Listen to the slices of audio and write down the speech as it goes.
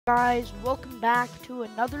Guys, welcome back to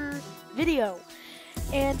another video,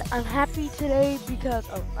 and I'm happy today because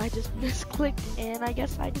I just misclicked and I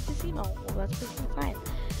guess I did this email. Well, that's perfectly fine.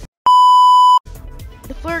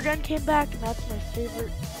 The flare gun came back and that's my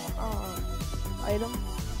favorite item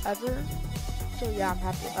ever, so yeah, I'm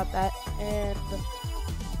happy about that. And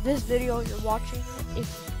this video you're watching,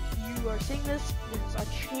 if you are seeing this, there's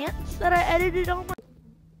a chance that I edited on my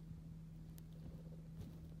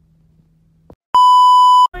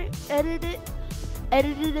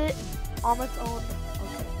edited it on my phone.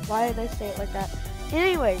 Okay, why did I say it like that?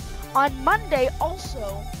 Anyways, on Monday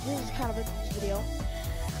also, this is kind of a news video.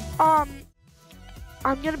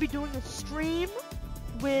 I'm gonna be doing a stream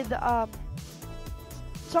with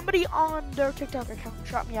somebody on their TikTok account.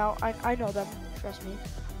 Shout me out. I know them, trust me.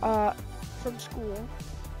 From school,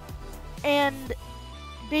 and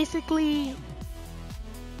basically,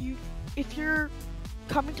 if you're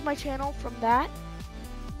coming to my channel from that,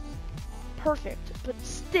 perfect. But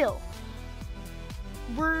still,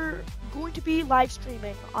 we're going to be live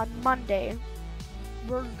streaming on Monday.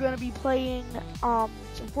 We're going to be playing some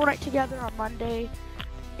Fortnite together on Monday,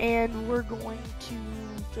 and we're going to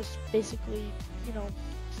just basically,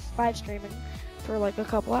 just live streaming for like a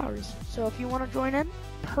couple hours. So if you want to join in,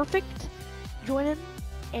 perfect, join in.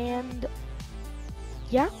 And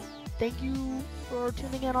yeah, thank you for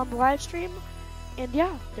tuning in on the live stream. And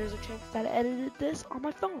yeah, there's a chance that I edited this on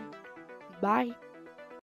my phone. Bye.